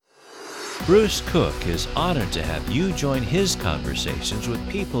Bruce Cook is honored to have you join his conversations with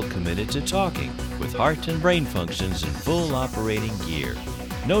people committed to talking, with heart and brain functions in full operating gear.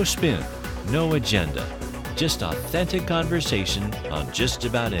 No spin, no agenda, just authentic conversation on just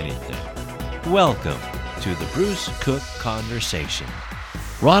about anything. Welcome to the Bruce Cook Conversation.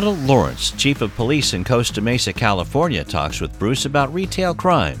 Ronald Lawrence, Chief of Police in Costa Mesa, California, talks with Bruce about retail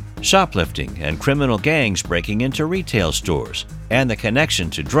crime, shoplifting, and criminal gangs breaking into retail stores, and the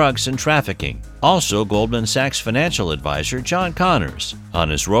connection to drugs and trafficking. Also, Goldman Sachs financial advisor John Connors, on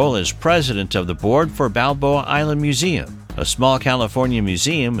his role as president of the board for Balboa Island Museum, a small California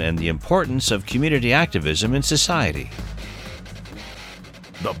museum, and the importance of community activism in society.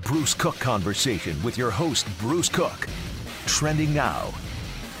 The Bruce Cook Conversation with your host, Bruce Cook. Trending now.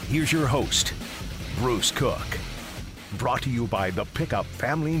 Here's your host, Bruce Cook. Brought to you by the Pickup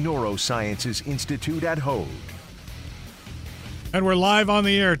Family Neurosciences Institute at Hoag. And we're live on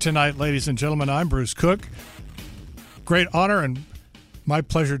the air tonight, ladies and gentlemen. I'm Bruce Cook. Great honor and my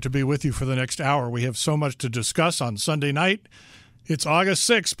pleasure to be with you for the next hour. We have so much to discuss on Sunday night. It's August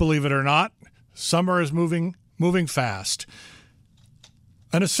 6th, believe it or not. Summer is moving fast.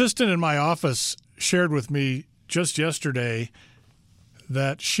 An assistant in my office shared with me just yesterday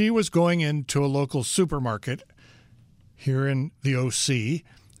that she was going into a local supermarket here in the OC,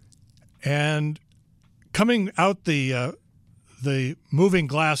 and coming out the moving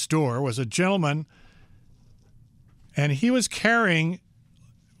glass door was a gentleman, and he was carrying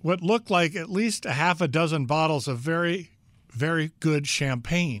what looked like at least a half a dozen bottles of very, very good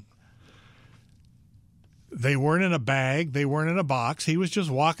champagne. They weren't in a bag. They weren't in a box. He was just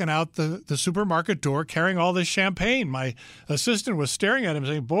walking out the supermarket door carrying all this champagne. My assistant was staring at him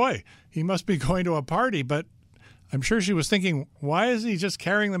saying, boy, he must be going to a party. But I'm sure she was thinking, why is he just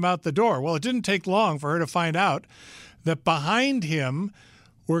carrying them out the door? Well, it didn't take long for her to find out that behind him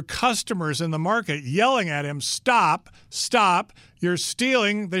were customers in the market yelling at him, stop, you're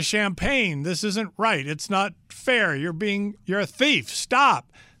stealing the champagne. This isn't right. It's not fair. You're a thief.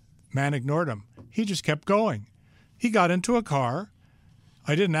 Stop. Man ignored him. He just kept going. He got into a car.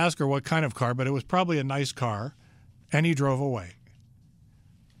 I didn't ask her what kind of car, but it was probably a nice car, and he drove away.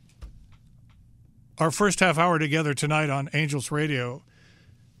 Our first half hour together tonight on Angels Radio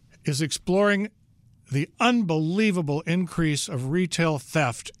is exploring the unbelievable increase of retail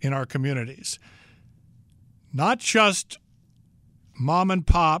theft in our communities. Not just mom and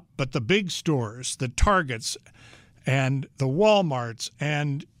pop, but the big stores, the Targets and the Walmarts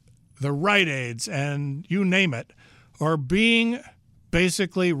and the Rite Aids, and you name it, are being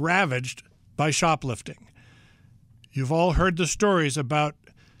basically ravaged by shoplifting. You've all heard the stories about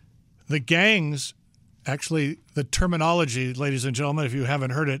the gangs. Actually, the terminology, ladies and gentlemen, if you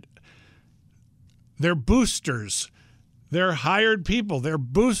haven't heard it, they're boosters. They're hired people. They're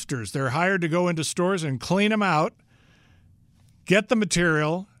boosters. They're hired to go into stores and clean them out, get the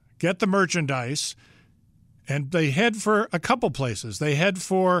material, get the merchandise, and they head for a couple places. They head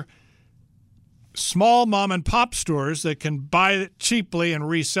for small mom and pop stores that can buy it cheaply and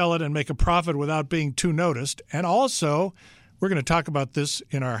resell it and make a profit without being too noticed. And also, we're going to talk about this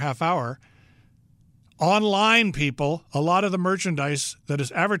in our half hour, online people. A lot of the merchandise that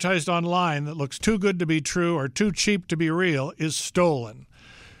is advertised online that looks too good to be true or too cheap to be real is stolen.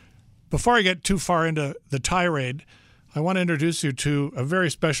 Before I get too far into the tirade, I want to introduce you to a very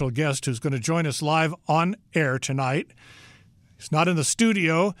special guest who's going to join us live on air tonight. He's not in the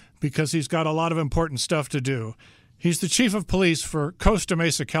studio because he's got a lot of important stuff to do. He's the chief of police for Costa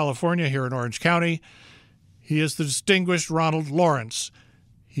Mesa, California, here in Orange County. He is the distinguished Ronald Lawrence.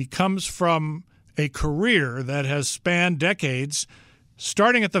 He comes from a career that has spanned decades,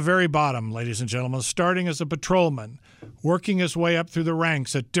 starting at the very bottom, ladies and gentlemen, starting as a patrolman, working his way up through the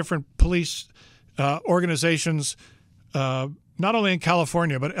ranks at different police organizations, not only in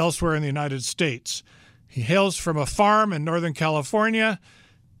California, but elsewhere in the United States. He hails from a farm in Northern California.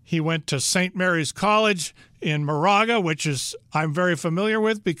 He went to St. Mary's College in Moraga, which is I'm very familiar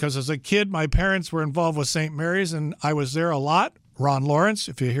with because as a kid, my parents were involved with St. Mary's, and I was there a lot. Ron Lawrence,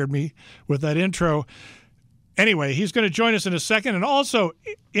 if you heard me with that intro. Anyway, he's going to join us in a second. And also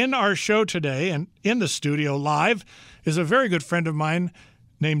in our show today and in the studio live is a very good friend of mine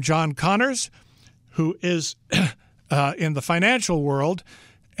named John Connors, who is in the financial world.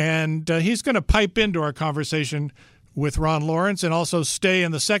 And he's going to pipe into our conversation with Ron Lawrence and also stay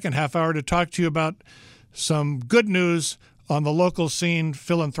in the second half hour to talk to you about some good news on the local scene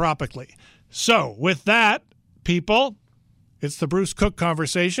philanthropically. So with that, people, it's the Bruce Cook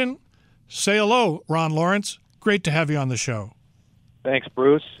Conversation. Say hello, Ron Lawrence. Great to have you on the show. Thanks,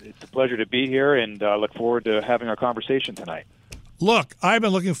 Bruce. It's a pleasure to be here, and look forward to having our conversation tonight. Look, I've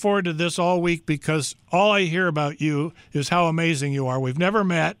been looking forward to this all week because all I hear about you is how amazing you are. We've never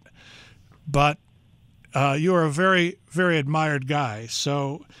met, but you are a very, very admired guy.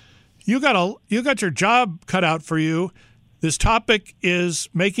 So you got your job cut out for you. This topic is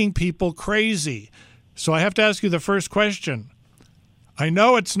making people crazy. So I have to ask you the first question. I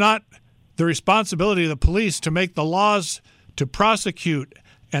know it's not the responsibility of the police to make the laws to prosecute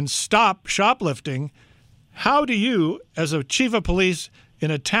and stop shoplifting. How do you, as a chief of police in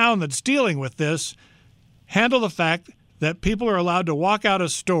a town that's dealing with this, handle the fact that people are allowed to walk out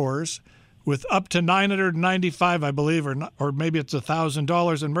of stores with up to $995, I believe, or maybe it's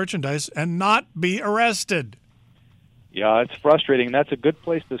 $1,000 in merchandise and not be arrested? Yeah, it's frustrating. That's a good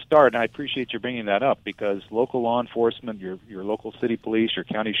place to start, and I appreciate you bringing that up because local law enforcement, your local city police, your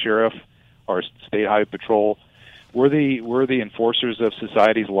county sheriff, our state highway patrol, we're the enforcers of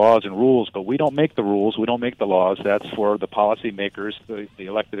society's laws and rules, but we don't make the rules. We don't make the laws. That's for the policymakers, the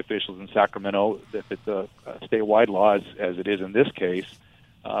elected officials in Sacramento. If it's a statewide law, as it is in this case.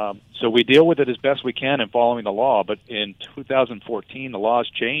 So we deal with it as best we can in following the law. But in 2014, the laws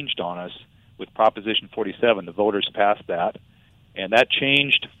changed on us with Proposition 47. The voters passed that, and that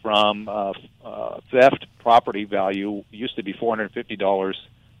changed from theft property value used to be $450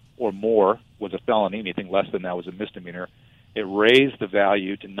 or more was a felony. Anything less than that was a misdemeanor. It raised the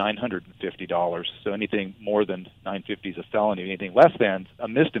value to $950. So anything more than $950 is a felony. Anything less than a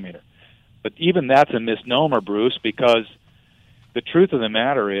misdemeanor. But even that's a misnomer, Bruce, because the truth of the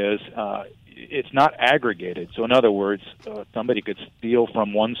matter is it's not aggregated. So in other words, somebody could steal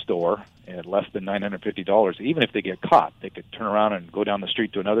from one store at less than $950. Even if they get caught, they could turn around and go down the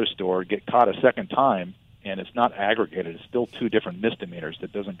street to another store, get caught a second time, and it's not aggregated. It's still two different misdemeanors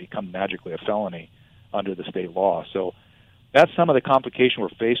that doesn't become magically a felony under the state law. So that's some of the complication we're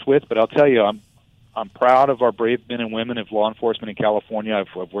faced with. But I'll tell you, I'm proud of our brave men and women of law enforcement in California.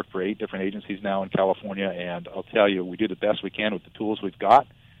 I've worked for 8 different agencies now in California, and I'll tell you, we do the best we can with the tools we've got,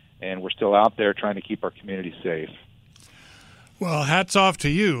 and we're still out there trying to keep our community safe. Well, hats off to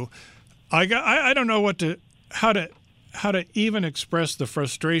you. I don't know how to even express the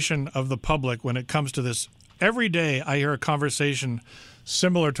frustration of the public when it comes to this. Every day I hear a conversation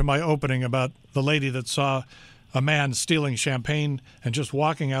similar to my opening about the lady that saw a man stealing champagne and just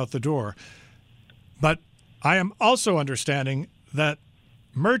walking out the door. But I am also understanding that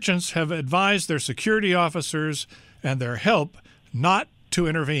merchants have advised their security officers and their help not to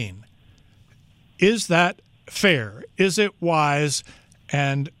intervene. Is that fair? Is it wise?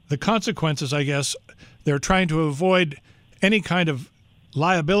 And the consequences, I guess, they're trying to avoid any kind of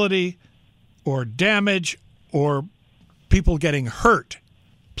liability or damage or people getting hurt.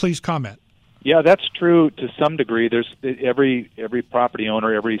 Please comment. Yeah, that's true to some degree. There's every property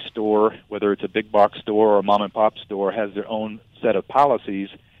owner, every store, whether it's a big box store or a mom and pop store, has their own set of policies.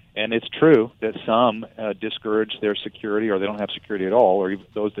 And it's true that some discourage their security, or they don't have security at all, or even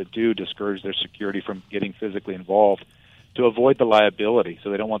those that do discourage their security from getting physically involved to avoid the liability.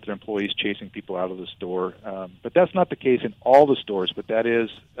 So they don't want their employees chasing people out of the store. But that's not the case in all the stores, but that is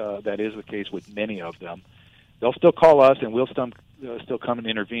the case with many of them. They'll still call us, and we'll still come and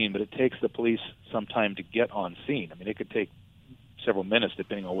intervene, but it takes the police some time to get on scene. I mean, it could take several minutes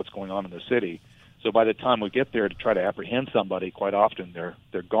depending on what's going on in the city. So by the time we get there to try to apprehend somebody, quite often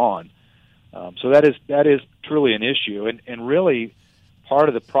they're gone. So that is truly an issue, and really part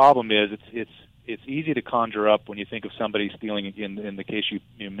of the problem is it's easy to conjure up when you think of somebody stealing. In the case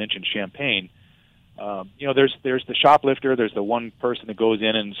you mentioned champagne, there's the shoplifter, there's the one person that goes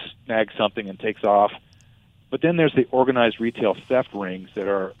in and snags something and takes off. But then there's the organized retail theft rings that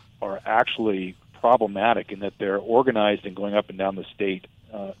are actually problematic in that they're organized and going up and down the state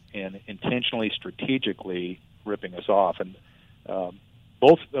and intentionally, strategically ripping us off. And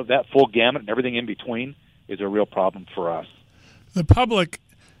both of that full gamut and everything in between is a real problem for us. The public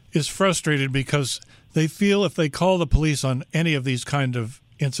is frustrated because they feel if they call the police on any of these kind of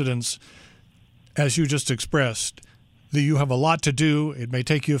incidents, as you just expressed, that you have a lot to do. It may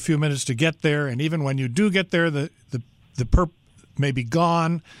take you a few minutes to get there, and even when you do get there, the perp may be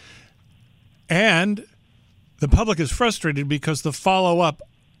gone. And the public is frustrated because the follow-up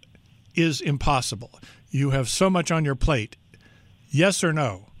is impossible. You have so much on your plate. Yes or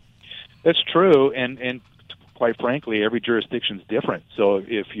no? That's true, and quite frankly, every jurisdiction's different. So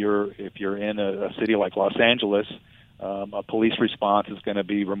if you're in a city like Los Angeles, a police response is going to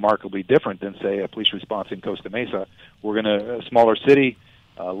be remarkably different than, say, a police response in Costa Mesa. A smaller city,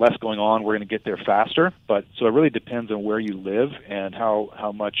 less going on, we're going to get there faster. But so it really depends on where you live and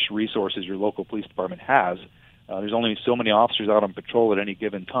how much resources your local police department has. There's only so many officers out on patrol at any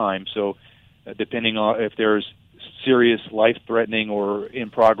given time. So depending on if there's serious, life-threatening, or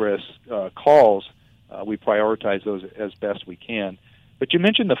in-progress calls, we prioritize those as best we can. But you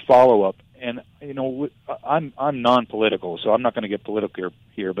mentioned the follow-up, and I'm non-political, so I'm not going to get political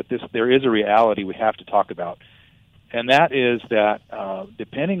here. But there is a reality we have to talk about, and that is that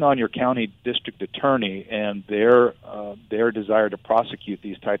depending on your county district attorney and their desire to prosecute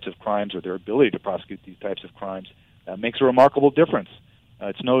these types of crimes, or their ability to prosecute these types of crimes, makes a remarkable difference.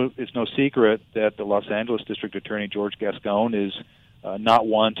 It's no secret that the Los Angeles District Attorney, George Gascon, is not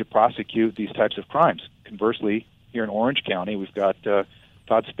one to prosecute these types of crimes. Conversely, here in Orange County, we've got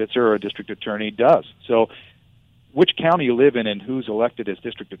Todd Spitzer, our district attorney, does. So which county you live in and who's elected as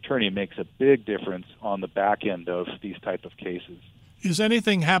district attorney makes a big difference on the back end of these type of cases. Is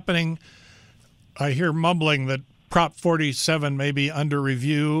anything happening? I hear mumbling that Prop 47 may be under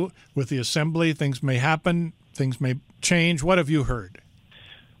review with the Assembly. Things may happen. Things may change. What have you heard?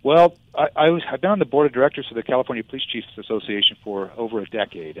 Well, I've been on the board of directors for the California Police Chiefs Association for over a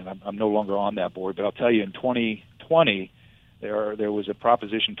decade, and I'm no longer on that board. But I'll tell you, in 2020, there was a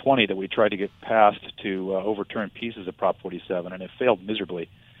Proposition 20 that we tried to get passed to overturn pieces of Prop 47, and it failed miserably.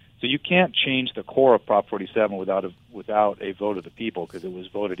 So you can't change the core of Prop 47 without a vote of the people, because it was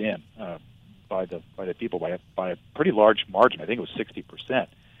voted in by the people by a pretty large margin. I think it was 60%.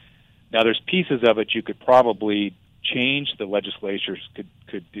 Now, there's pieces of it you could probably change. The legislatures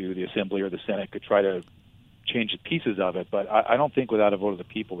could do, the Assembly or the Senate could try to change the pieces of it, but I don't think without a vote of the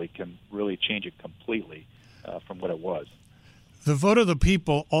people they can really change it completely from what it was. The vote of the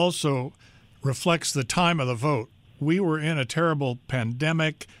people also reflects the time of the vote. We were in a terrible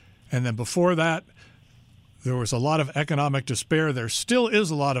pandemic, and then before that, there was a lot of economic despair. There still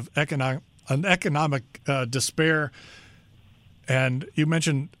is a lot of economic despair, and you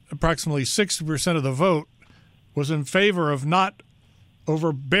mentioned approximately 60% of the vote was in favor of not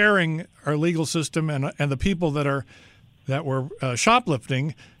overbearing our legal system and the people that were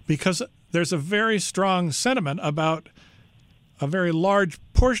shoplifting, because there's a very strong sentiment about a very large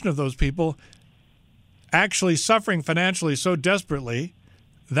portion of those people actually suffering financially so desperately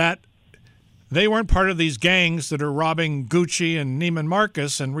that they weren't part of these gangs that are robbing Gucci and Neiman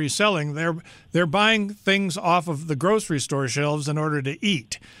Marcus and reselling. They're buying things off of the grocery store shelves in order to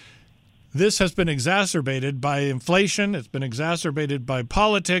eat. This has been exacerbated by inflation. It's been exacerbated by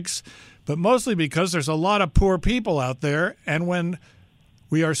politics, but mostly because there's a lot of poor people out there. And when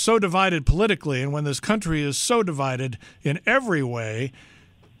we are so divided politically, and when this country is so divided in every way,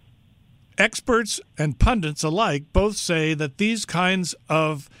 experts and pundits alike both say that these kinds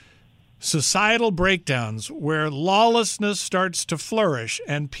of societal breakdowns, where lawlessness starts to flourish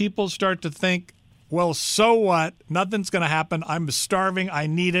and people start to think, well, so what? Nothing's going to happen. I'm starving. I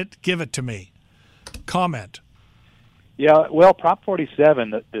need it. Give it to me. Comment. Yeah, well, Prop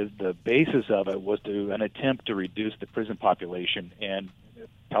 47, the basis of it was an attempt to reduce the prison population. And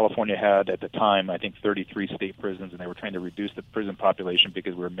California had, at the time, I think 33 state prisons, and they were trying to reduce the prison population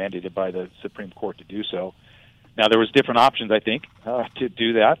because we were mandated by the Supreme Court to do so. Now, there was different options, I think, to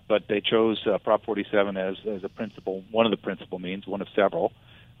do that, but they chose Prop 47 as a principal, one of the principal means, one of several.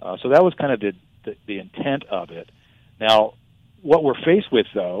 So that was kind of the intent of it. Now, what we're faced with,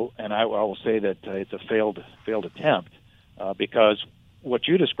 though, and I will say that it's a failed attempt, because what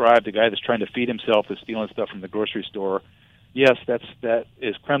you described, the guy that's trying to feed himself is stealing stuff from the grocery store. Yes, that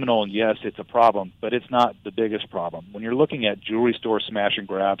is criminal, and yes, it's a problem, but it's not the biggest problem. When you're looking at jewelry store smash and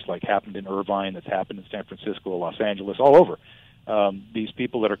grabs like happened in Irvine, that's happened in San Francisco, Los Angeles, all over, these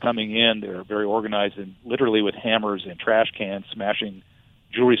people that are coming in, they're very organized and literally with hammers and trash cans smashing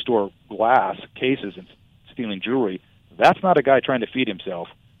jewelry store glass cases and stealing jewelry. That's not a guy trying to feed himself.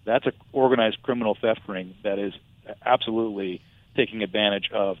 That's an organized criminal theft ring that is absolutely taking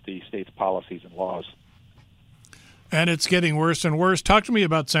advantage of the state's policies and laws. And it's getting worse and worse. Talk to me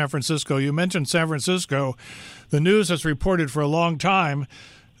about San Francisco. You mentioned San Francisco. The news has reported for a long time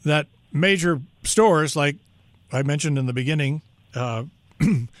that major stores, like I mentioned in the beginning,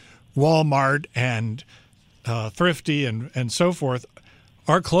 Walmart and Thrifty and so forth,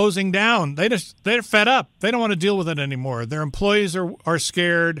 are closing down. They're fed up. They don't want to deal with it anymore. Their employees are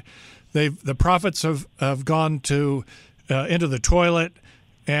scared. The profits have gone into the toilet,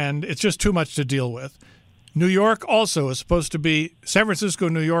 and it's just too much to deal with. New York also is supposed to be, San Francisco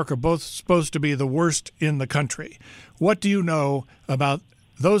and New York are both supposed to be the worst in the country. What do you know about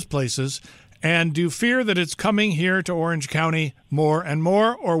those places? And do you fear that it's coming here to Orange County more and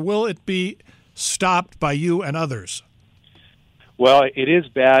more, or will it be stopped by you and others? Well, it is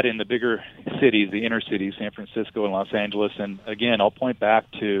bad in the bigger cities, the inner cities, San Francisco and Los Angeles. And again, I'll point back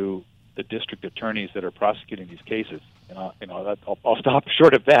to the district attorneys that are prosecuting these cases. And I'll stop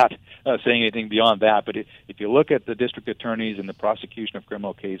short of that, saying anything beyond that. But if you look at the district attorneys and the prosecution of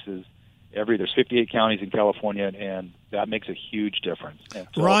criminal cases, there's 58 counties in California, and that makes a huge difference. So,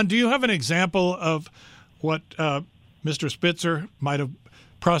 Ron, do you have an example of what Mr. Spitzer might have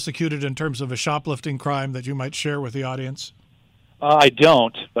prosecuted in terms of a shoplifting crime that you might share with the audience? I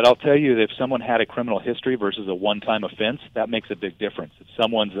don't, but I'll tell you that if someone had a criminal history versus a one-time offense, that makes a big difference. If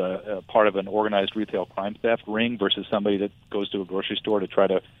someone's a part of an organized retail crime theft ring versus somebody that goes to a grocery store to try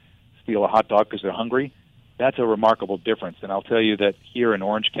to steal a hot dog because they're hungry, that's a remarkable difference. And I'll tell you that here in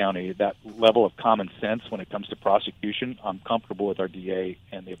Orange County, that level of common sense when it comes to prosecution, I'm comfortable with our DA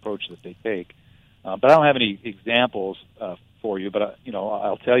and the approach that they take. But I don't have any examples for you, but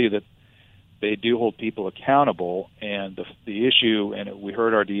I'll tell you that they do hold people accountable, and the issue, and we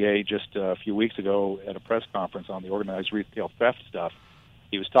heard our DA just a few weeks ago at a press conference on the organized retail theft stuff.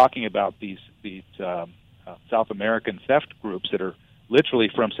 He was talking about these South American theft groups that are literally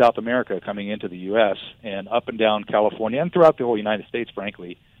from South America coming into the U.S. and up and down California and throughout the whole United States,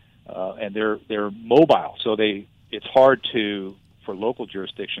 frankly, and they're mobile, so it's hard for local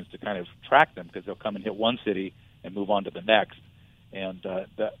jurisdictions to kind of track them because they'll come and hit one city and move on to the next. And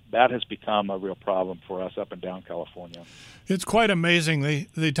that has become a real problem for us up and down California. It's quite amazing.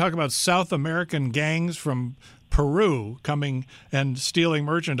 They talk about South American gangs from Peru coming and stealing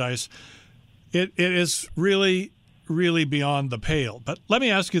merchandise. It is really, really beyond the pale. But let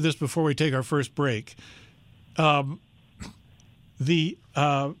me ask you this before we take our first break.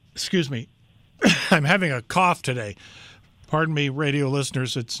 Excuse me, I'm having a cough today. Pardon me, radio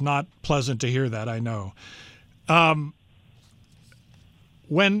listeners. It's not pleasant to hear that, I know.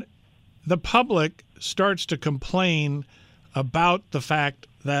 When the public starts to complain about the fact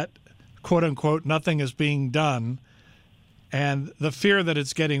that, quote unquote, nothing is being done and the fear that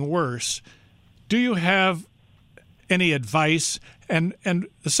it's getting worse, do you have any advice? And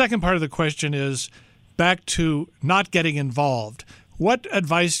the second part of the question is back to not getting involved. What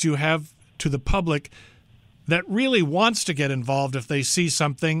advice do you have to the public that really wants to get involved if they see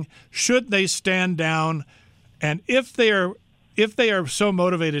something? Should they stand down? And if they are so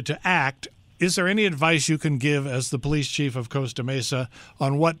motivated to act, is there any advice you can give as the police chief of Costa Mesa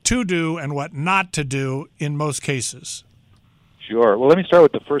on what to do and what not to do in most cases? Sure. Well, let me start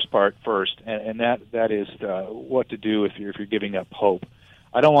with the first part first, and that is what to do if you're giving up hope.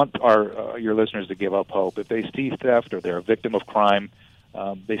 I don't want your listeners to give up hope. If they see theft or they're a victim of crime,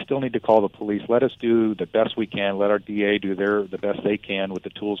 they still need to call the police. Let us do the best we can. Let our DA do the best they can with the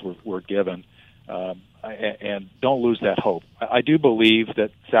tools we're given. And don't lose that hope. I do believe that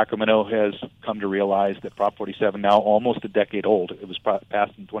Sacramento has come to realize that Prop 47, now almost a decade old, it was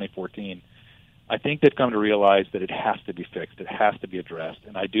passed in 2014, I think they've come to realize that it has to be fixed, it has to be addressed,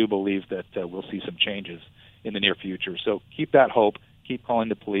 and I do believe that we'll see some changes in the near future. So keep that hope, keep calling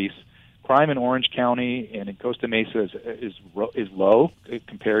the police. Crime in Orange County and in Costa Mesa is low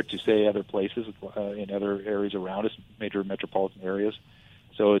compared to, say, other places in other areas around us, major metropolitan areas.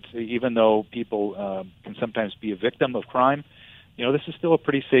 So it's even though people can sometimes be a victim of crime, this is still a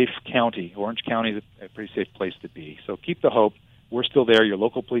pretty safe county. Orange County is a pretty safe place to be. So keep the hope. We're still there. Your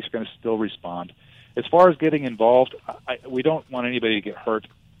local police are going to still respond. As far as getting involved, we don't want anybody to get hurt.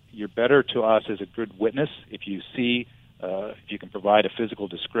 You're better to us as a good witness if you see, if you can provide a physical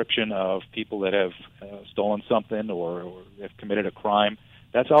description of people that have stolen something or have committed a crime.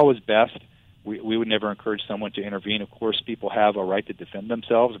 That's always best. We would never encourage someone to intervene. Of course, people have a right to defend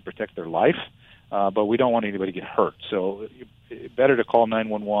themselves and protect their life, but we don't want anybody to get hurt. So better to call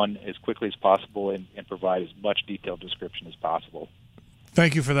 911 as quickly as possible and provide as much detailed description as possible.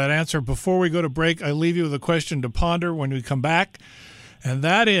 Thank you for that answer. Before we go to break, I leave you with a question to ponder when we come back, and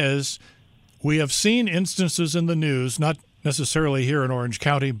that is, we have seen instances in the news, not necessarily here in Orange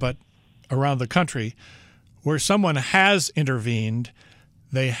County, but around the country, where someone has intervened,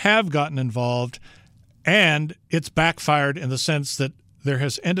 they have gotten involved, and it's backfired in the sense that there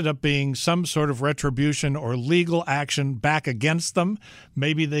has ended up being some sort of retribution or legal action back against them.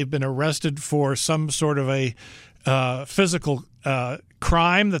 Maybe they've been arrested for some sort of a physical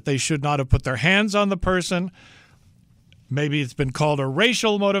crime that they should not have put their hands on the person. Maybe it's been called a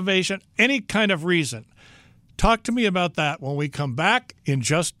racial motivation, any kind of reason. Talk to me about that when we come back in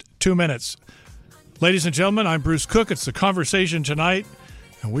just 2 minutes. Ladies and gentlemen, I'm Bruce Cook. It's The Conversation tonight.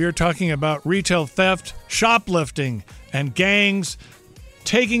 And we are talking about retail theft, shoplifting, and gangs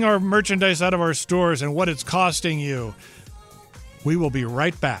taking our merchandise out of our stores and what it's costing you. We will be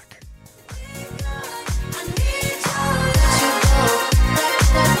right back.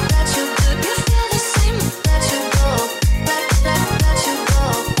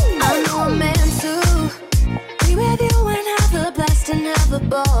 I'm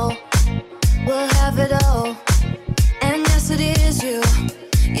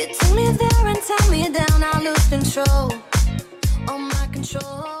control. On my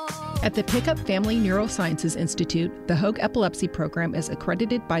control. At the Pickup Family Neurosciences Institute, the Hoag Epilepsy Program is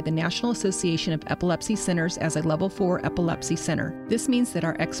accredited by the National Association of Epilepsy Centers as a Level 4 epilepsy center. This means that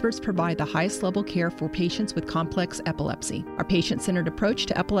our experts provide the highest level care for patients with complex epilepsy. Our patient-centered approach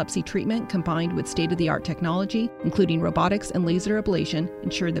to epilepsy treatment, combined with state-of-the-art technology, including robotics and laser ablation,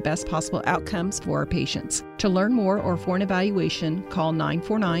 ensure the best possible outcomes for our patients. To learn more or for an evaluation, call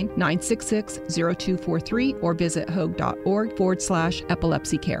 949-966-0243 or visit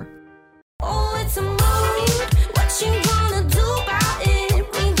hoag.org/epilepsy care. Oh, it's a mood. What you gonna do about it?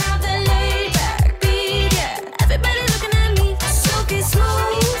 We got the laid back beat, yeah. Everybody looking at me, silky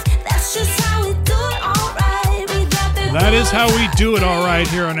smooth. That's just how we do it, alright. We got the That is how we do it, all right,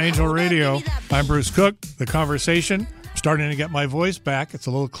 here on Angel Radio. I'm Bruce Cook. The conversation, I'm starting to get my voice back. It's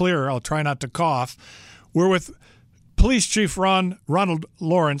a little clearer. I'll try not to cough. We're with Police Chief Ronald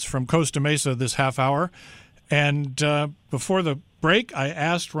Lawrence from Costa Mesa this half hour. And before the break, I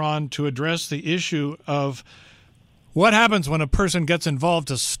asked Ron to address the issue of what happens when a person gets involved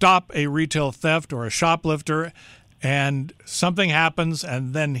to stop a retail theft or a shoplifter, and something happens,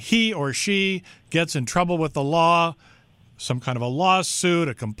 and then he or she gets in trouble with the law, some kind of a lawsuit,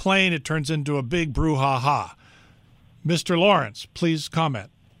 a complaint, it turns into a big brouhaha. Mr. Lawrence, please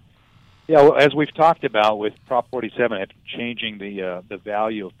comment. Yeah, well, as we've talked about with Prop 47, changing the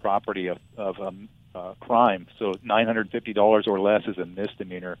value of property of crime, so $950 or less is a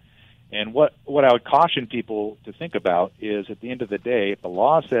misdemeanor. And what I would caution people to think about is, at the end of the day, if the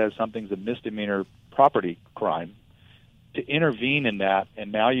law says something's a misdemeanor property crime, to intervene in that,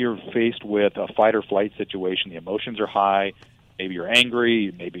 and now you're faced with a fight or flight situation. The emotions are high. Maybe you're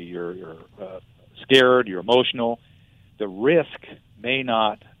angry. Maybe you're scared. You're emotional. The risk may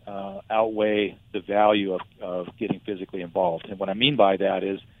not outweigh the value of getting physically involved. And what I mean by that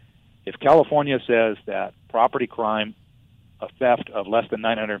is, if California says that property crime, a theft of less than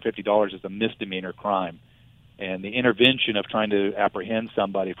 $950 is a misdemeanor crime, and the intervention of trying to apprehend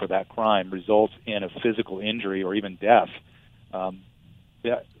somebody for that crime results in a physical injury or even death,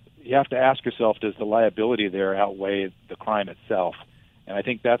 you have to ask yourself, does the liability there outweigh the crime itself? And I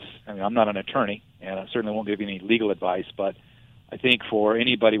think I'm not an attorney, and I certainly won't give you any legal advice, but I think for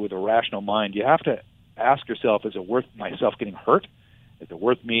anybody with a rational mind, you have to ask yourself, is it worth myself getting hurt? Is it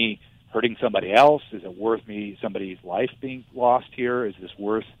worth me hurting somebody else? Is it worth somebody's life being lost here? Is this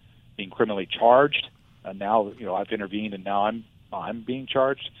worth being criminally charged? Now, I've intervened, and now I'm being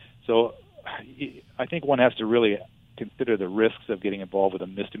charged. So I think one has to really consider the risks of getting involved with a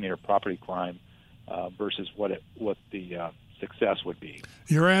misdemeanor property crime versus what the success would be.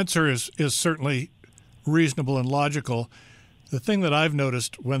 Your answer is certainly reasonable and logical. The thing that I've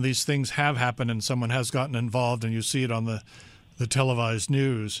noticed when these things have happened and someone has gotten involved, and you see it on the televised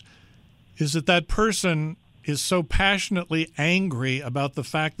news, is that person is so passionately angry about the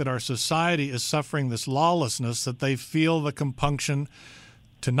fact that our society is suffering this lawlessness that they feel the compunction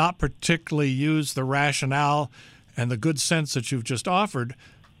to not particularly use the rationale and the good sense that you've just offered,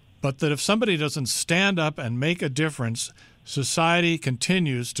 but that if somebody doesn't stand up and make a difference, society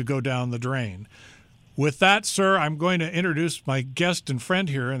continues to go down the drain. With that, sir, I'm going to introduce my guest and friend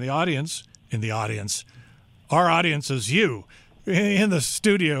here in the audience. Our audience is you. In the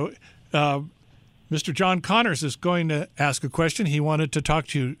studio, Mr. John Connors is going to ask a question. He wanted to talk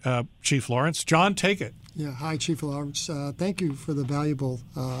to you, Chief Lawrence. John, take it. Yeah, hi, Chief Lawrence. Thank you for the valuable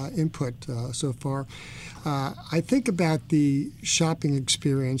input so far. I think about the shopping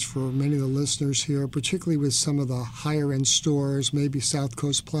experience for many of the listeners here, particularly with some of the higher-end stores, maybe South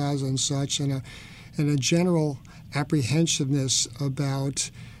Coast Plaza and such, and a general apprehensiveness about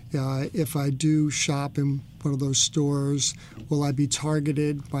if I do shop in one of those stores, will I be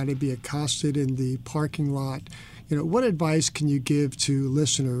targeted? Might I be accosted in the parking lot? What advice can you give to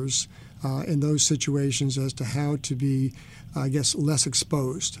listeners in those situations as to how to be, less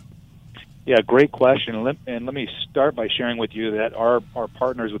exposed? Yeah, great question. And let me start by sharing with you that our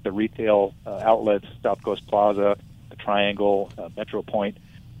partners with the retail outlets, South Coast Plaza, the Triangle, Metro Point,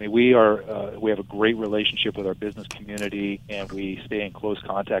 we have a great relationship with our business community, and we stay in close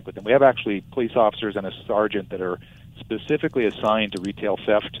contact with them. We have actually police officers and a sergeant that are specifically assigned to retail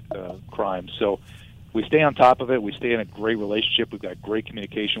theft crimes. So we stay on top of it. We stay in a great relationship. We've got great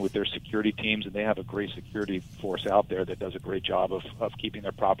communication with their security teams, and they have a great security force out there that does a great job of keeping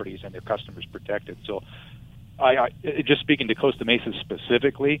their properties and their customers protected. So I just speaking to Costa Mesa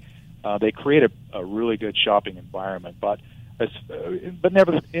specifically, they create a really good shopping environment, but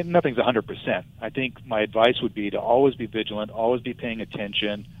nothing's 100%. I think my advice would be to always be vigilant, always be paying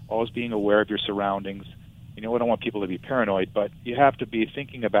attention, always being aware of your surroundings. I don't want people to be paranoid, but you have to be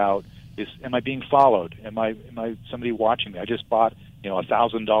thinking about Am I being followed? Am I somebody watching me? I just bought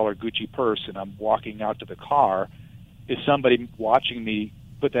 $1,000 Gucci purse, and I'm walking out to the car. Is somebody watching me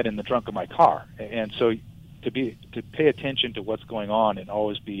put that in the trunk of my car? And so to pay attention to what's going on and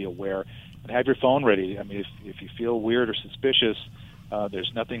always be aware and have your phone ready. I mean, if you feel weird or suspicious,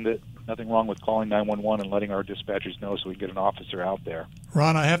 there's nothing wrong with calling 911 and letting our dispatchers know so we can get an officer out there.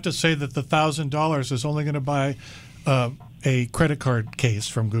 Ron, I have to say that the $1,000 is only going to buy a credit card case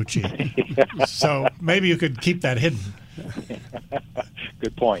from Gucci. So maybe you could keep that hidden.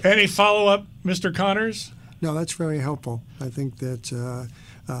 Good point. Any follow-up, Mr. Connors? No, that's very helpful. I think that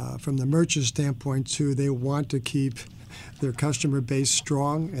from the merchant standpoint, too, they want to keep their customer base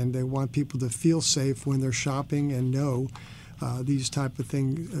strong, and they want people to feel safe when they're shopping and know these type of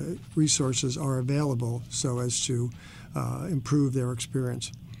resources are available so as to improve their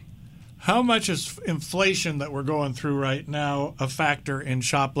experience. How much is inflation that we're going through right now a factor in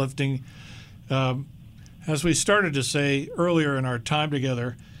shoplifting? As we started to say earlier in our time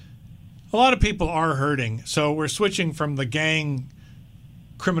together, a lot of people are hurting. So we're switching from the gang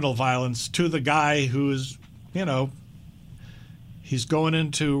criminal violence to the guy who's, he's going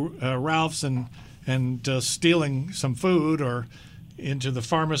into Ralph's and stealing some food, or into the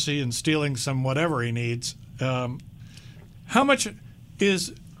pharmacy and stealing some whatever he needs. How much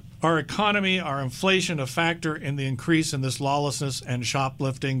is our economy, our inflation, a factor in the increase in this lawlessness and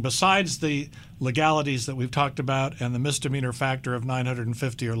shoplifting, besides the legalities that we've talked about and the misdemeanor factor of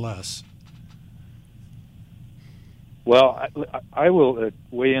 950 or less? Well, I will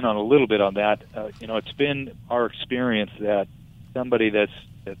weigh in on a little bit on that. It's been our experience that somebody that's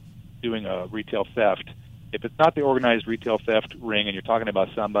doing a retail theft, if it's not the organized retail theft ring and you're talking about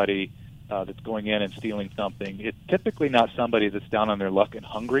somebody that's going in and stealing something, it's typically not somebody that's down on their luck and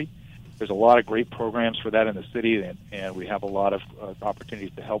hungry. There's a lot of great programs for that in the city, and we have a lot of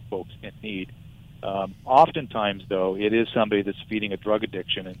opportunities to help folks in need. Oftentimes, though, it is somebody that's feeding a drug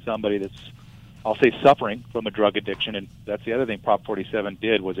addiction and somebody that's, I'll say, suffering from a drug addiction. And that's the other thing Prop 47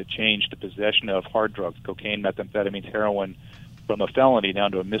 did, was it changed the possession of hard drugs, cocaine, methamphetamines, heroin, from a felony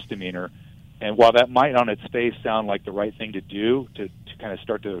down to a misdemeanor. And while that might on its face sound like the right thing to do to kind of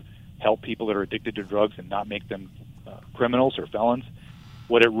start to help people that are addicted to drugs and not make them criminals or felons,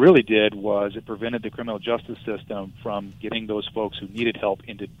 what it really did was it prevented the criminal justice system from getting those folks who needed help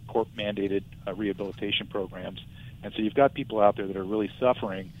into court-mandated rehabilitation programs. And so you've got people out there that are really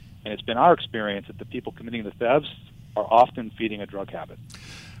suffering, and it's been our experience that the people committing the thefts are often feeding a drug habit.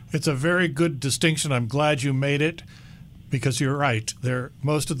 It's a very good distinction. I'm glad you made it, because you're right.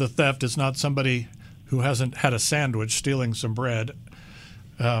 Most of the theft is not somebody who hasn't had a sandwich stealing some bread,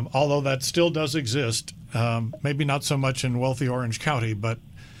 although that still does exist. Maybe not so much in wealthy Orange County, but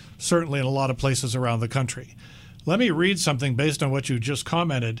certainly in a lot of places around the country. Let me read something based on what you just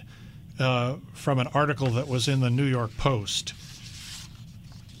commented from an article that was in the New York Post.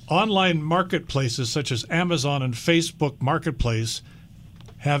 Online marketplaces such as Amazon and Facebook Marketplace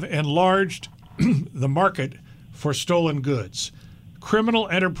have enlarged the market for stolen goods. Criminal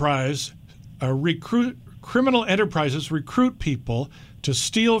enterprises recruit people to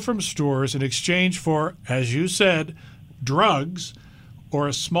steal from stores in exchange for, as you said, drugs or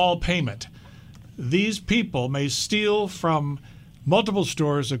a small payment. These people may steal from multiple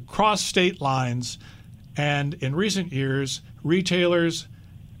stores across state lines, and in recent years, retailers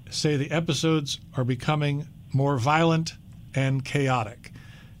say the episodes are becoming more violent and chaotic.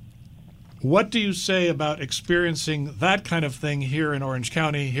 What do you say about experiencing that kind of thing here in Orange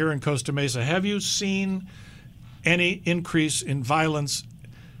County, here in Costa Mesa? Have you seen any increase in violence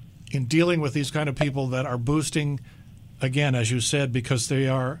in dealing with these kind of people that are boosting, again, as you said, because they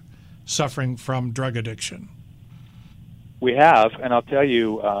are suffering from drug addiction? We have, and I'll tell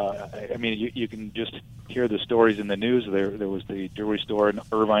you, you can just hear the stories in the news. There was the jewelry store in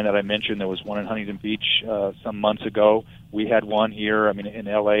Irvine that I mentioned. There was one in Huntington Beach some months ago. We had one here. In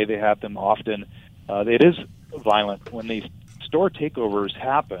L.A. they have them often. It is violent. When these store takeovers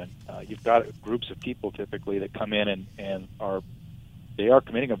happen, you've got groups of people typically that come in and are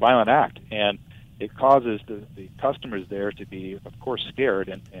committing a violent act, and it causes the customers there to be, of course, scared,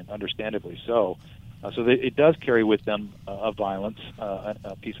 and understandably so. So it does carry with them a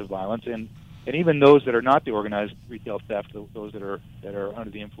piece of violence, and even those that are not the organized retail theft, those that are under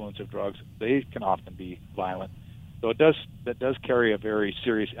the influence of drugs, they can often be violent. So that does carry a very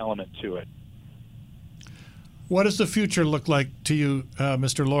serious element to it. What does the future look like to you,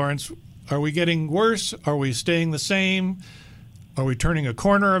 Mr. Lawrence? Are we getting worse? Are we staying the same? Are we turning a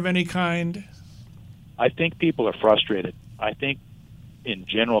corner of any kind? I think people are frustrated. I think in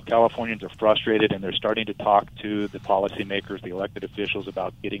general, Californians are frustrated, and they're starting to talk to the policymakers, the elected officials,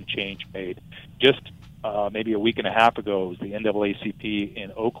 about getting change made. Just maybe a week and a half ago, it was the NAACP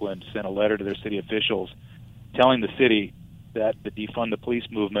in Oakland sent a letter to their city officials telling the city that the defund the police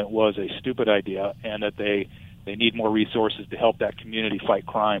movement was a stupid idea and that they need more resources to help that community fight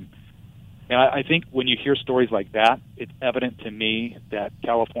crime. And I think when you hear stories like that, it's evident to me that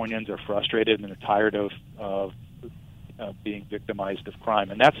Californians are frustrated and they're tired of being victimized of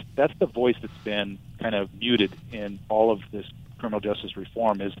crime. And that's the voice that's been kind of muted in all of this criminal justice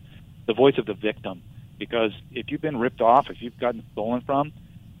reform, is the voice of the victim. Because if you've been ripped off, if you've gotten stolen from,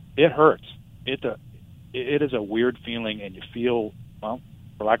 it hurts. It is a weird feeling, and you feel, well,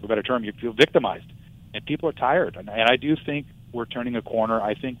 for lack of a better term, you feel victimized. And people are tired. And I do think we're turning a corner.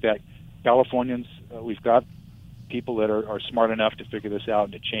 I think that Californians, we've got people that are smart enough to figure this out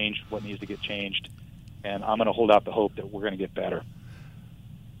and to change what needs to get changed. And I'm going to hold out the hope that we're going to get better.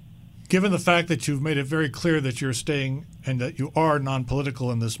 Given the fact that you've made it very clear that you're staying and that you are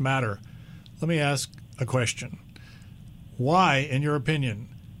non-political in this matter, let me ask a question. Why, in your opinion,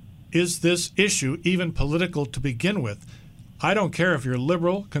 is this issue even political to begin with? I don't care if you're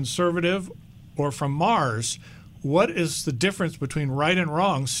liberal, conservative, or from Mars. What is the difference between right and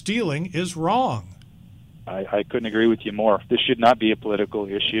wrong? Stealing is wrong. I couldn't agree with you more. This should not be a political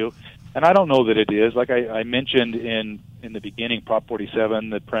issue. And I don't know that it is. Like I mentioned in the beginning, Prop 47,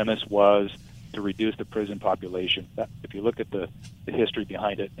 the premise was to reduce the prison population. If you look at the history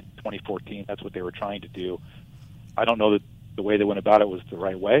behind it in 2014, that's what they were trying to do. I don't know that the way they went about it was the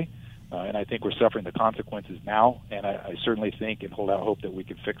right way, and I think we're suffering the consequences now, and I certainly think and hold out hope that we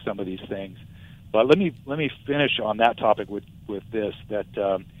can fix some of these things. But let me finish on that topic with this,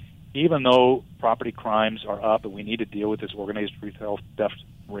 that even though property crimes are up and we need to deal with this organized retail theft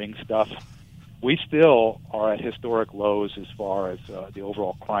ring stuff, we still are at historic lows as far as the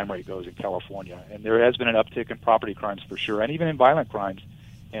overall crime rate goes in California. And there has been an uptick in property crimes for sure, and even in violent crimes.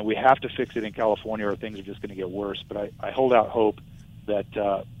 And we have to fix it in California or things are just going to get worse. But I hold out hope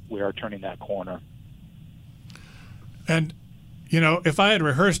that we are turning that corner. And, if I had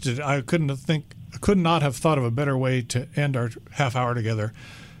rehearsed it, I could not have thought of a better way to end our half hour together.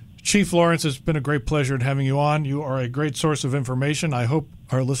 Chief Lawrence, it's been a great pleasure in having you on. You are a great source of information. I hope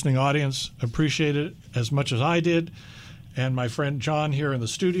our listening audience appreciated it as much as I did, and my friend John here in the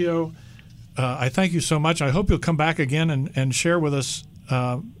studio. I thank you so much. I hope you'll come back again and share with us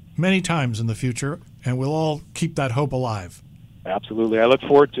many times in the future, and we'll all keep that hope alive. Absolutely. I look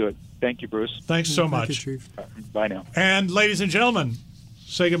forward to it. Thank you, Bruce. Thanks so much. Thank you, Chief. Bye now. And ladies and gentlemen,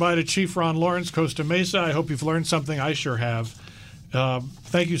 say goodbye to Chief Ron Lawrence, Costa Mesa. I hope you've learned something. I sure have.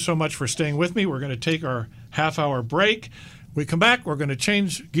 Thank you so much for staying with me. We're going to take our half-hour break. We come back, we're going to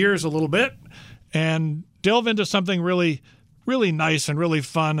change gears a little bit and delve into something really, really nice and really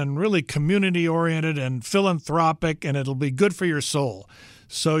fun and really community-oriented and philanthropic, and it'll be good for your soul.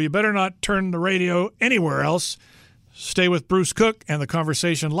 So you better not turn the radio anywhere else. Stay with Bruce Cook and The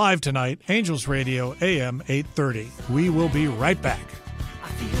Conversation live tonight, Angels Radio, AM 830. We will be right back. I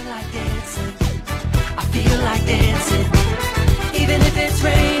feel like dancing. I feel like dancing. Even if it's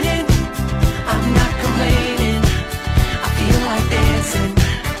raining, I'm not complaining. I feel like dancing.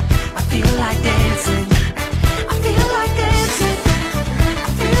 I feel like dancing. I feel like dancing. I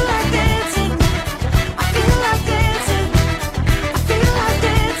feel like dancing. I feel like dancing. I feel like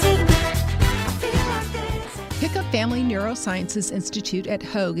dancing. I feel like dancing. Pickup Family Neurosciences Institute at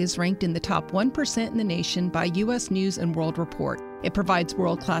Hoag is ranked in the top 1% in the nation by U.S. News and World Report. It provides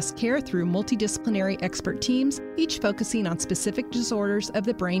world-class care through multidisciplinary expert teams, each focusing on specific disorders of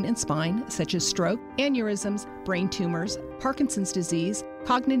the brain and spine, such as stroke, aneurysms, brain tumors, Parkinson's disease,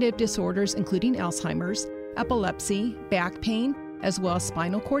 cognitive disorders including Alzheimer's, epilepsy, back pain, as well as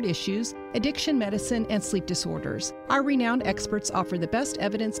spinal cord issues, addiction medicine, and sleep disorders. Our renowned experts offer the best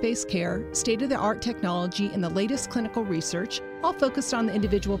evidence-based care, state-of-the-art technology, and the latest clinical research, all focused on the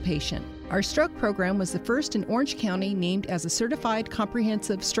individual patient. Our stroke program was the first in Orange County named as a certified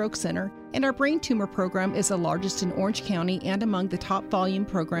comprehensive stroke center, and our brain tumor program is the largest in Orange County and among the top volume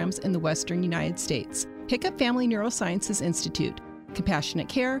programs in the Western United States. Pickup Family Neurosciences Institute. Compassionate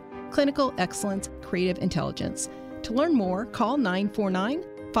care, clinical excellence, creative intelligence. To learn more, call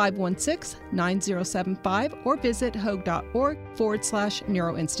 949-516-9075 or visit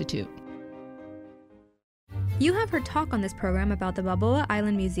hoag.org/neuroinstitute. You have heard talk on this program about the Balboa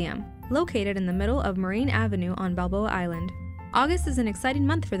Island Museum, located in the middle of Marine Avenue on Balboa Island. August is an exciting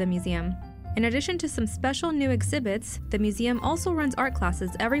month for the museum. In addition to some special new exhibits, the museum also runs art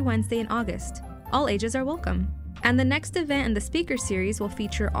classes every Wednesday in August. All ages are welcome. And the next event in the speaker series will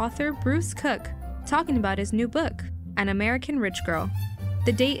feature author Bruce Cook talking about his new book, An American Rich Girl.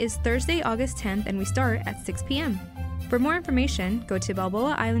 The date is Thursday, August 10th, and we start at 6 p.m. For more information, go to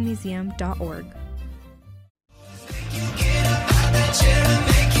balboaislandmuseum.org.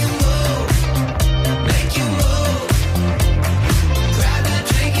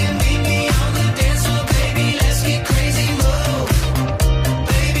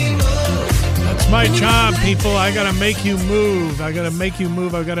 My job, people. I got to make you move. I got to make you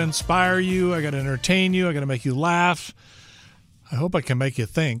move. I got to inspire you. I got to entertain you. I got to make you laugh. I hope I can make you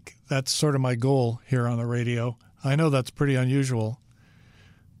think. That's sort of my goal here on the radio. I know that's pretty unusual.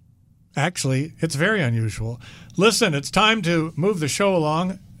 Actually, it's very unusual. Listen, it's time to move the show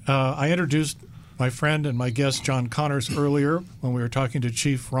along. I introduced my friend and my guest, John Connors, earlier when we were talking to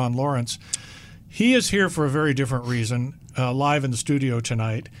Chief Ron Lawrence. He is here for a very different reason, live in the studio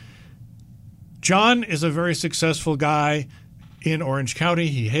tonight. John is a very successful guy in Orange County.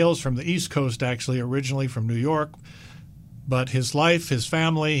 He hails from the East Coast, actually, originally from New York. But his life, his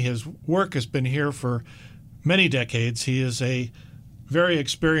family, his work has been here for many decades. He is a very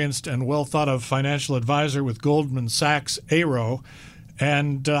experienced and well-thought-of financial advisor with Goldman Sachs Aero.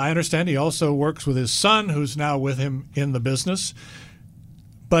 And I understand he also works with his son, who's now with him in the business.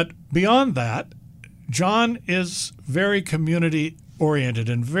 But beyond that, John is very community-oriented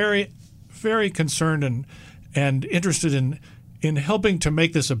and very concerned and interested in helping to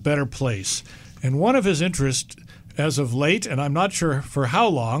make this a better place. And one of his interests as of late, and I'm not sure for how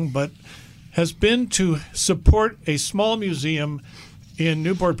long, but has been to support a small museum in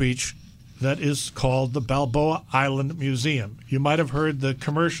Newport Beach that is called the Balboa Island Museum. You might have heard the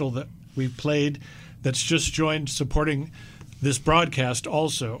commercial that we played that's just joined supporting this broadcast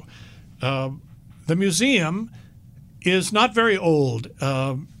also. The museum is not very old.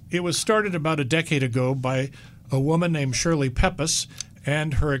 It was started about a decade ago by a woman named Shirley Pepys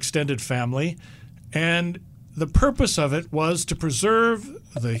and her extended family. And the purpose of it was to preserve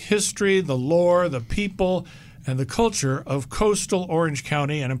the history, the lore, the people, and the culture of coastal Orange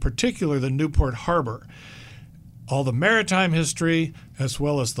County, and in particular the Newport Harbor. All the maritime history, as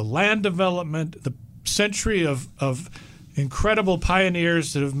well as the land development, the century of incredible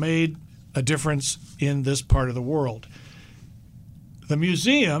pioneers that have made a difference in this part of the world. The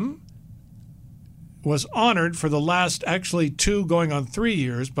museum was honored for the last, actually 2 going on 3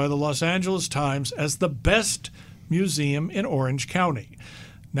 years, by the Los Angeles Times as the best museum in Orange County.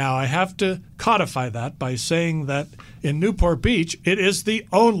 Now, I have to codify that by saying that in Newport Beach, it is the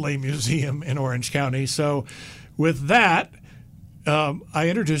only museum in Orange County. So with that, I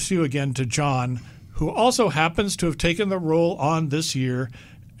introduce you again to John, who also happens to have taken the role on this year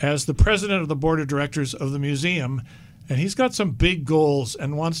as the president of the board of directors of the museum. And he's got some big goals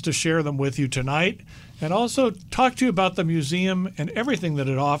and wants to share them with you tonight, and also talk to you about the museum and everything that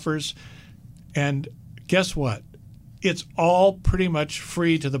it offers. And guess what? It's all pretty much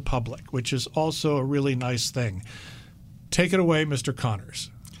free to the public, which is also a really nice thing. Take it away, Mr.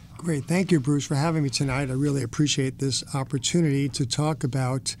 Connors. Great. Thank you, Bruce, for having me tonight. I really appreciate this opportunity to talk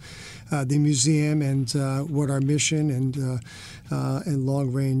about the museum and what our mission and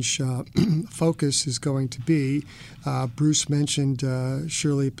long-range focus is going to be. Bruce mentioned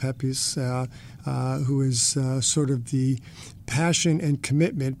Shirley Pepys, who is sort of the passion and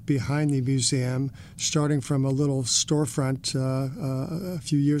commitment behind the museum, starting from a little storefront a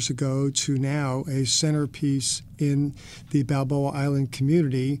few years ago to now a centerpiece in the Balboa Island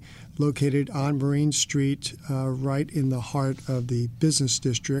community, located on Marine Street, right in the heart of the business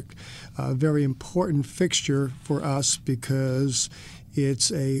district. A very important fixture for us because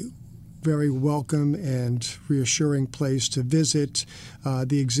it's a very welcome and reassuring place to visit.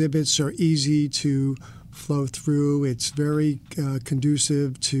 The exhibits are easy to flow through. It's very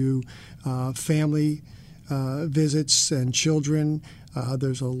conducive to family visits and children.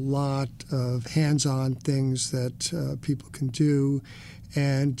 There's a lot of hands-on things that people can do.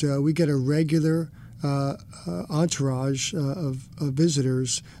 And we get a regular entourage of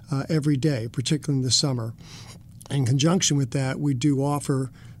visitors every day, particularly in the summer. In conjunction with that, we do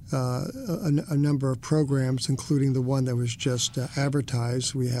offer a number of programs, including the one that was just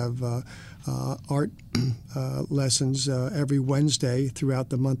advertised. We have art lessons every Wednesday throughout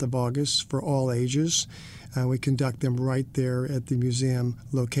the month of August for all ages. We conduct them right there at the museum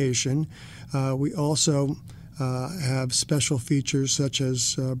location. We also have special features such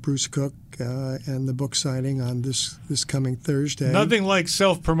as Bruce Cook and the book signing on this coming Thursday. Nothing like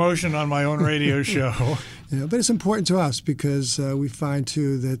self-promotion on my own radio show. But it's important to us because we find,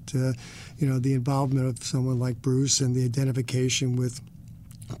 too, that the involvement of someone like Bruce and the identification with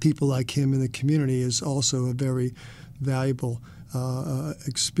people like him in the community is also a very valuable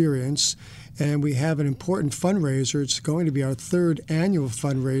experience. And we have an important fundraiser. It's going to be our third annual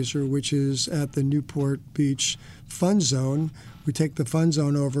fundraiser, which is at the Newport Beach Fun Zone. We take the Fun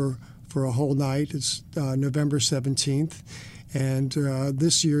Zone over for a whole night. It's November 17th. And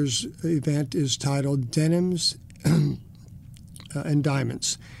this year's event is titled Denims and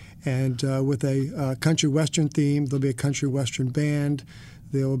Diamonds. And with a country western theme, there'll be a country western band.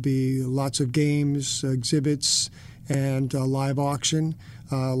 There will be lots of games, exhibits, and a live auction.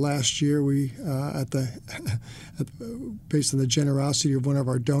 Last year, we based on the generosity of one of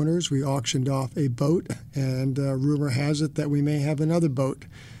our donors, we auctioned off a boat, and rumor has it that we may have another boat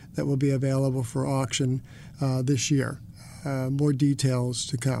that will be available for auction this year. More details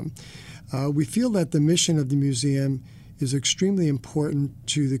to come. We feel that the mission of the museum is extremely important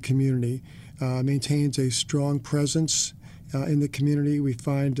to the community, maintains a strong presence in the community. We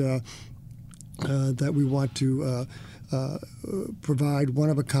find that we want to provide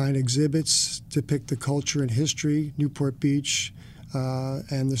one-of-a-kind exhibits, depict the culture and history, Newport Beach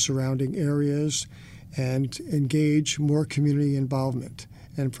and the surrounding areas, and engage more community involvement.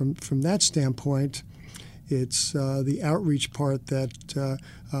 And from that standpoint, it's the outreach part that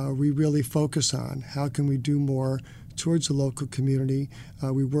we really focus on. How can we do more towards the local community?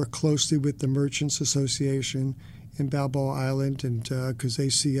 We work closely with the Merchants Association in Balboa Island, and because they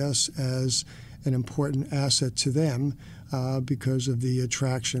see us as an important asset to them because of the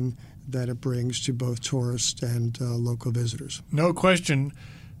attraction that it brings to both tourists and local visitors. No question,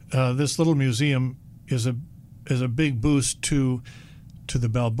 this little museum is a big boost to the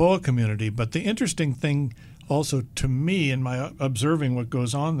Balboa community. But the interesting thing also to me in my observing what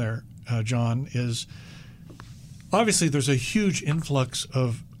goes on there, John, is obviously there's a huge influx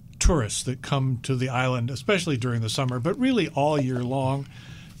of tourists that come to the island, especially during the summer, but really all year long.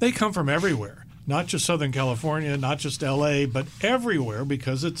 They come from everywhere, not just Southern California, not just LA, but everywhere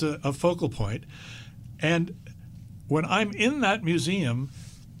because it's a focal point. And when I'm in that museum,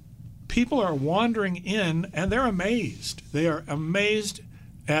 people are wandering in and they're amazed. They are amazed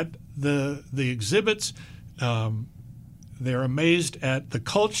at the exhibits. They're amazed at the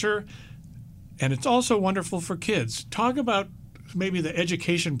culture. And it's also wonderful for kids. Talk about maybe the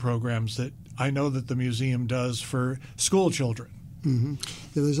education programs that I know that the museum does for school children. Mm-hmm.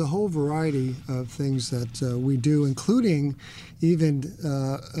 Yeah, there's a whole variety of things that we do, including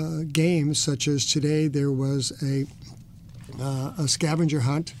even games such as today there was a scavenger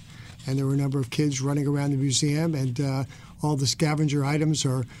hunt, and there were a number of kids running around the museum, and all the scavenger items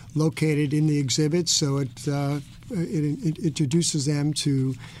are located in the exhibits, so it introduces them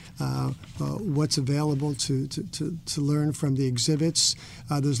to what's available to learn from the exhibits.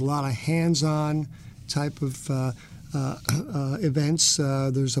 There's a lot of hands-on type of events.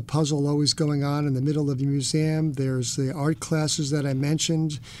 There's a puzzle always going on in the middle of the museum. There's the art classes that I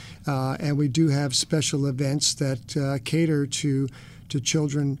mentioned, and we do have special events that cater to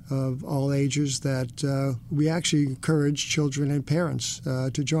children of all ages that we actually encourage children and parents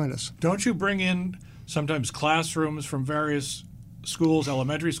to join us. Don't you bring in sometimes classrooms from various schools,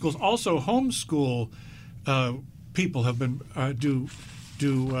 elementary schools? Also, homeschool people have been do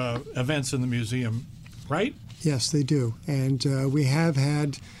events in the museum, right? Yes, they do. And we have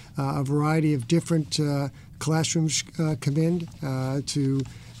had a variety of different classrooms come in to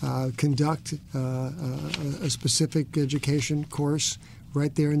conduct a specific education course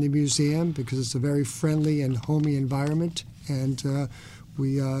right there in the museum because it's a very friendly and homey environment. And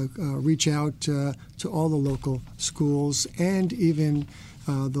we reach out to all the local schools and even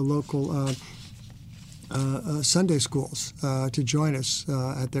the local Sunday schools to join us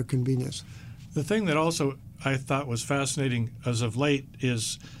at their convenience. The thing that also I thought was fascinating as of late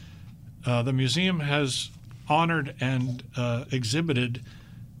is the museum has honored and exhibited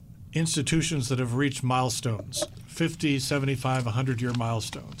institutions that have reached milestones, 50, 75, 100-year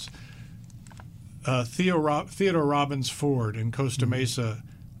milestones. Theodore Robbins Ford in Costa Mesa,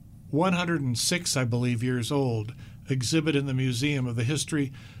 106, I believe, years old, exhibit in the Museum of the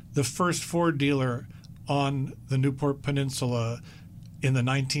History, the first Ford dealer on the Newport Peninsula in the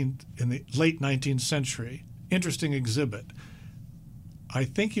late 19th century. Interesting exhibit. I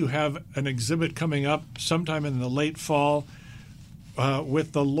think you have an exhibit coming up sometime in the late fall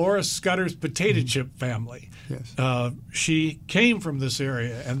with the Laura Scudder's potato chip family. Yes. She came from this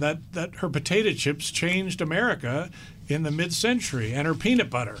area, and that her potato chips changed America in the mid-century, and her peanut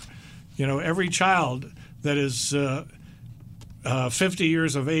butter. You know, every child that is 50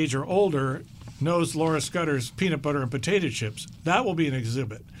 years of age or older knows Laura Scudder's peanut butter and potato chips. That will be an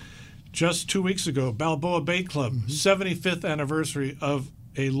exhibit. Just 2 weeks ago, Balboa Bay Club, 75th anniversary of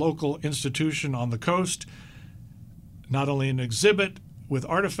a local institution on the coast. not only an exhibit with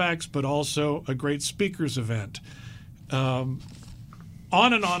artifacts, but also a great speakers event. On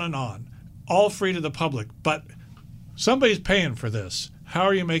and on and on, all free to the public. But somebody's paying for this. How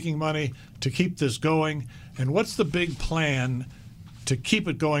are you making money to keep this going? And what's the big plan to keep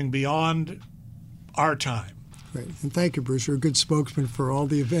it going beyond our time? Great. And thank you, Bruce. You're a good spokesman for all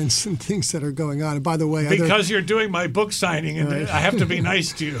the events and things that are going on. And by the way, because you're doing my book signing, and I have to be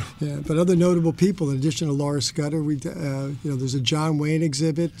nice to you. Yeah, but other notable people, in addition to Laura Scudder, there's a John Wayne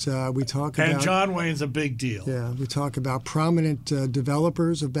exhibit. We talk about, and John Wayne's a big deal. Yeah, we talk about prominent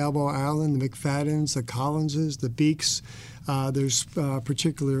developers of Balboa Island, the McFaddens, the Collinses, the Beeks. There's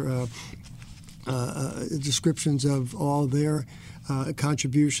particular descriptions of all their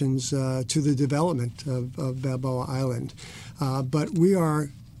contributions to the development of Balboa Island. But we are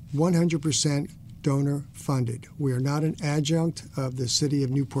 100% donor funded. We are not an adjunct of the city of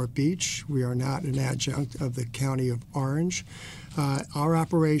Newport Beach. We are not an adjunct of the county of Orange. Our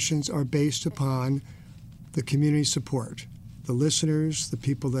operations are based upon the community support, the listeners, the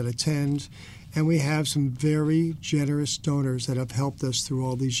people that attend, and we have some very generous donors that have helped us through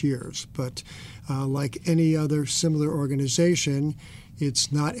all these years. But like any other similar organization,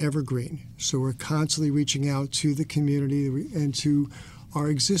 it's not evergreen. So we're constantly reaching out to the community and to our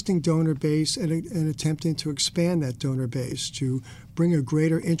existing donor base and attempting to expand that donor base to bring a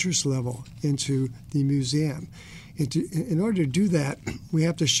greater interest level into the museum. In order to do that, we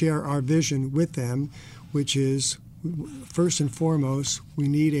have to share our vision with them, which is, first and foremost, we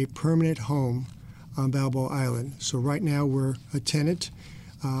need a permanent home on Balboa Island. So right now we're a tenant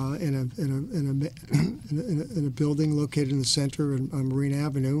in a building located in the center on Marine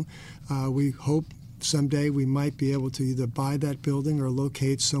Avenue. We hope someday we might be able to either buy that building or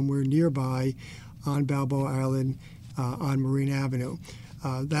locate somewhere nearby on Balboa Island on Marine Avenue.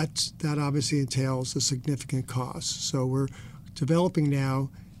 That obviously entails a significant cost. So we're developing now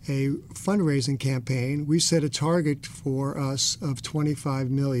a fundraising campaign. We set a target for us of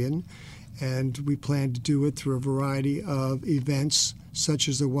 $25 million, and we plan to do it through a variety of events, such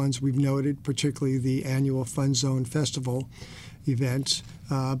as the ones we've noted, particularly the annual Fun Zone Festival event.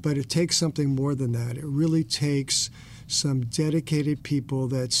 But it takes something more than that. It really takes some dedicated people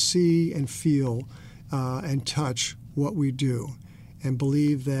that see and feel and touch what we do and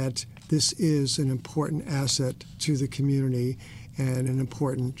believe that this is an important asset to the community and an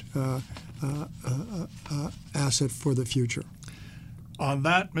important asset for the future. On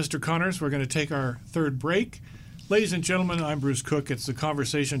that, Mr. Connors, we're going to take our third break. Ladies and gentlemen, I'm Bruce Cook. It's The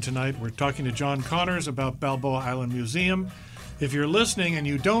Conversation tonight. We're talking to John Connors about Balboa Island Museum. If you're listening and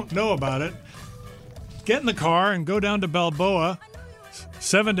you don't know about it, get in the car and go down to Balboa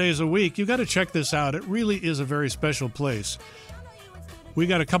 7 days a week. You've got to check this out. It really is a very special place. We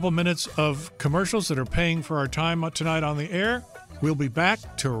got a couple minutes of commercials that are paying for our time tonight on the air. We'll be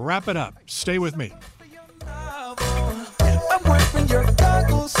back to wrap it up. Stay with me. I'm wearing your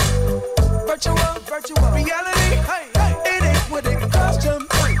goggles. Virtual reality. It ain't what it cost you.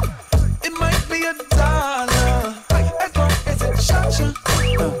 It might be $1. As long as it shocks you.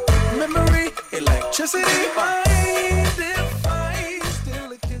 Memory, electricity.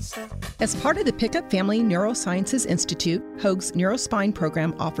 As part of the Pickup Family Neurosciences Institute, Hoag's Neurospine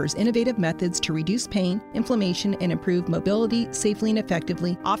program offers innovative methods to reduce pain, inflammation, and improve mobility safely and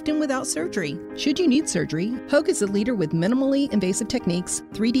effectively, often without surgery. Should you need surgery, Hoag is a leader with minimally invasive techniques,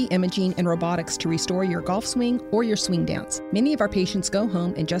 3D imaging, and robotics to restore your golf swing or your swing dance. Many of our patients go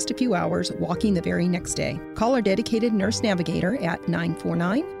home in just a few hours, walking the very next day. Call our dedicated nurse navigator at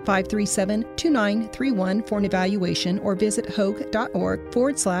 949-537-2931 for an evaluation or visit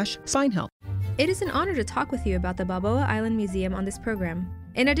hoag.org/spine health. It is an honor to talk with you about the Balboa Island Museum on this program.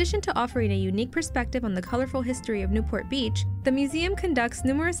 In addition to offering a unique perspective on the colorful history of Newport Beach, the museum conducts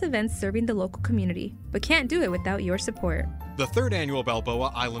numerous events serving the local community, but can't do it without your support. The third annual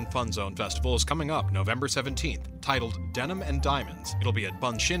Balboa Island Fun Zone Festival is coming up November 17th, titled Denim and Diamonds. It'll be at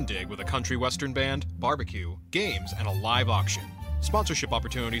Bun Shindig with a country western band, barbecue, games, and a live auction. Sponsorship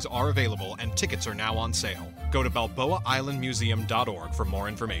opportunities are available and tickets are now on sale. Go to balboaislandmuseum.org for more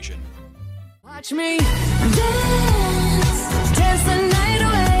information. Watch me dance the night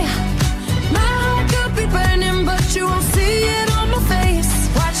away. My heart could be burning, but you won't see it on my face.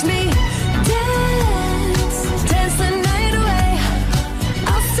 Watch me dance the night away.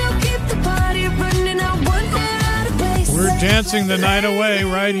 I'll still keep the party burning. I wouldn't out of place. We're dancing the night away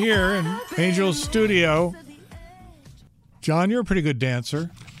right here in Angel's studio. John, you're a pretty good dancer.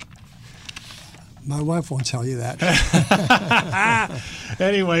 My wife won't tell you that.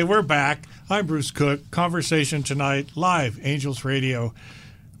 Anyway, we're back. I'm Bruce Cook. Conversation tonight, live, Angels Radio.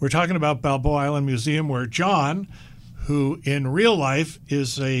 We're talking about Balboa Island Museum, where John, who in real life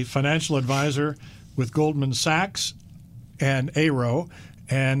is a financial advisor with Goldman Sachs and Aero.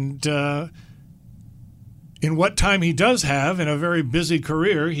 And in what time he does have in a very busy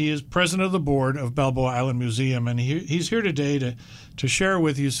career, he is president of the board of Balboa Island Museum. And he's here today to share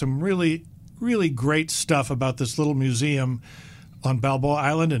with you some really, really great stuff about this little museum on Balboa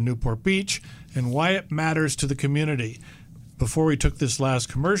Island in Newport Beach and why it matters to the community. Before we took this last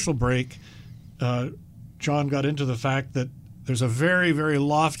commercial break, John got into the fact that there's a very, very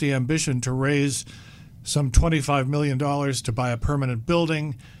lofty ambition to raise some $25 million to buy a permanent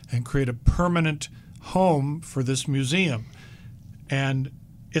building and create a permanent home for this museum. And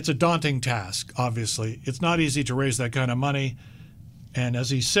it's a daunting task, obviously. It's not easy to raise that kind of money. And as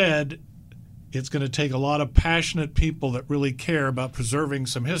he said, it's going to take a lot of passionate people that really care about preserving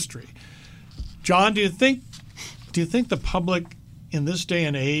some history. John, do you think the public in this day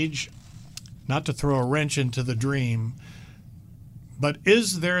and age, not to throw a wrench into the dream, but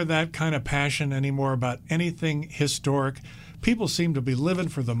is there that kind of passion anymore about anything historic? People seem to be living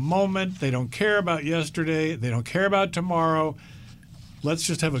for the moment. They don't care about yesterday. They don't care about tomorrow. Let's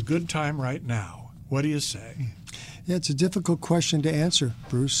just have a good time right now. What do you say? Yeah, it's a difficult question to answer,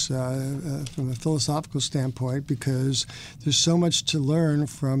 Bruce, from a philosophical standpoint, because there's so much to learn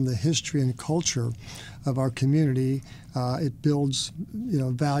from the history and culture of our community. It builds,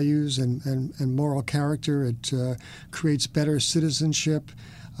 values and moral character. It creates better citizenship,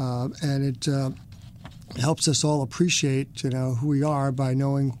 and it helps us all appreciate, who we are by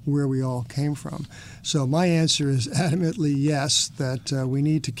knowing where we all came from. So my answer is adamantly yes, that we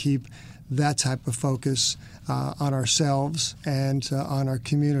need to keep that type of focus on ourselves and on our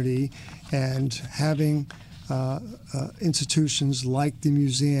community, and having institutions like the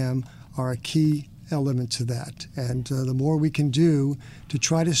museum are a key element to that. And the more we can do to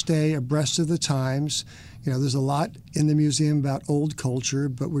try to stay abreast of the times. There's a lot in the museum about old culture,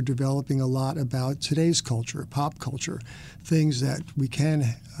 but we're developing a lot about today's culture, pop culture, things that we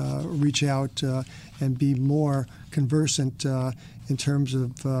can reach out and be more conversant in terms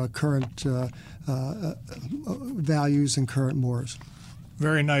of current values and current mores.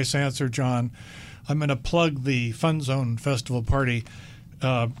 Very nice answer, John. I'm going to plug the Fun Zone Festival Party.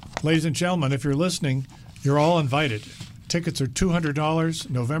 Ladies and gentlemen, if you're listening, you're all invited. Tickets are $200,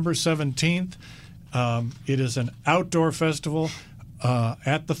 November 17th. It is an outdoor festival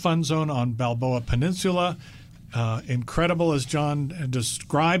at the Fun Zone on Balboa Peninsula. Incredible as John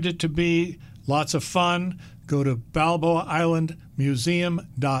described it to be. Lots of fun. Go to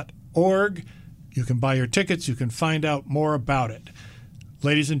balboaislandmuseum.org. You can buy your tickets. You can find out more about it.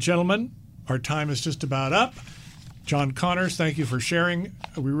 Ladies and gentlemen, our time is just about up. John Connors, thank you for sharing.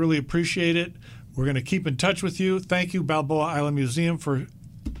 We really appreciate it. We're going to keep in touch with you. Thank you, Balboa Island Museum, for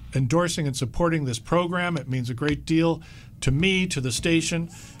endorsing and supporting this program. It means a great deal to me, to the station,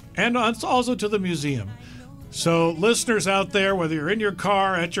 and also to the museum. So listeners out there, whether you're in your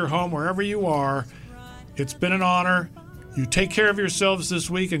car, at your home, wherever you are, it's been an honor. You take care of yourselves this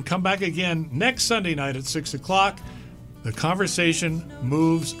week and come back again next Sunday night at 6 o'clock. The conversation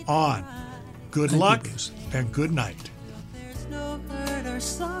moves on. Good luck and good night. There's no hurt or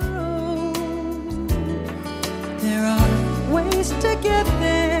sorrow. There are ways to get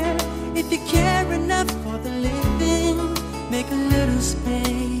there. If you care enough for the living, make a little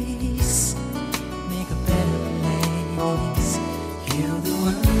space, make a better place, heal the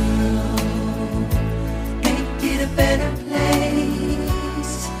world, make it a better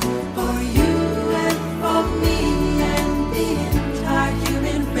place for you and for me and the entire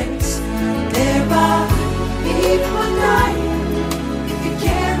human race. There are people dying. If you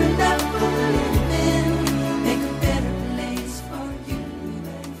care enough for the living, make a better place for you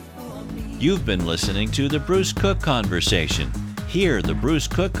and for me. You've been listening to The Bruce Cook Conversation. Hear The Bruce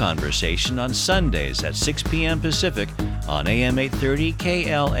Cook Conversation on Sundays at 6 p.m. Pacific on AM 830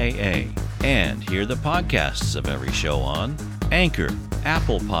 KLAA. And hear the podcasts of every show on Anchor,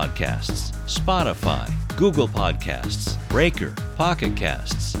 Apple Podcasts, Spotify, Google Podcasts, Breaker, Pocket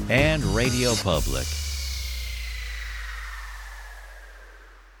Casts, and Radio Public.